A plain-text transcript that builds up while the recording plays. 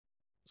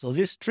So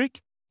this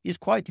trick is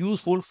quite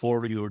useful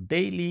for your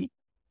daily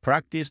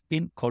practice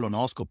in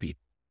colonoscopy.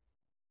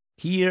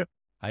 Here,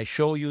 I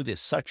show you the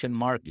suction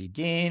mark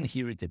again.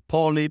 Here is the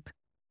polyp.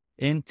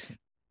 And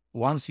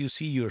once you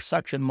see your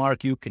suction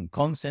mark, you can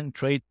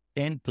concentrate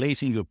in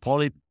placing your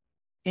polyp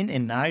in a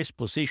nice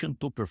position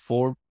to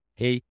perform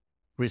a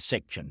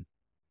resection.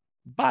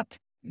 But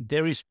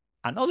there is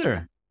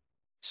another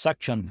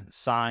suction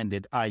sign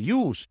that I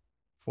use.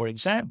 For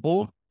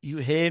example, you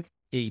have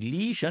a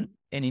lesion,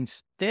 and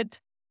instead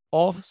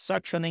of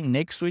suctioning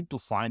next to it to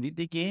find it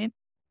again,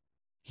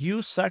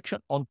 you suction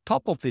on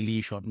top of the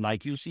lesion,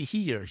 like you see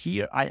here.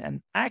 Here, I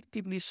am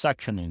actively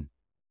suctioning.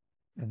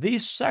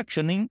 This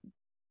suctioning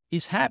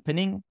is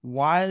happening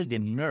while the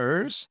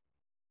nurse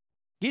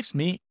gives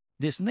me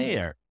the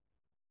snare.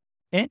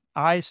 And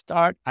I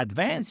start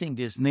advancing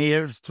the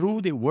snare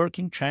through the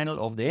working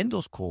channel of the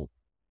endoscope.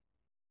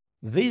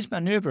 This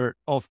maneuver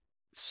of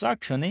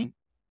suctioning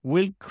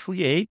will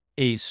create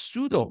a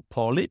pseudo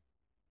polyp.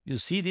 You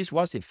see, this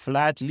was a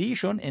flat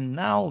lesion, and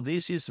now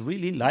this is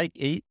really like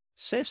a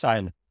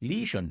sessile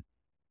lesion.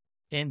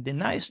 And the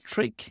nice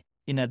trick,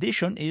 in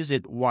addition, is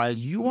that while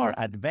you are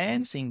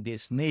advancing the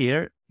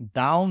snare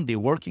down the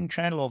working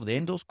channel of the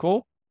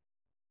endoscope,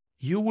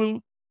 you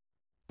will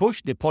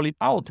push the polyp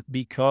out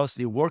because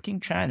the working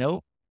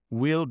channel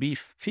will be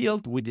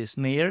filled with the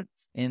snare,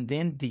 and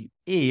then the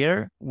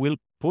air will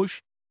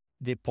push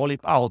the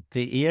polyp out.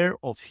 The air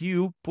of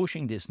you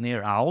pushing the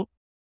snare out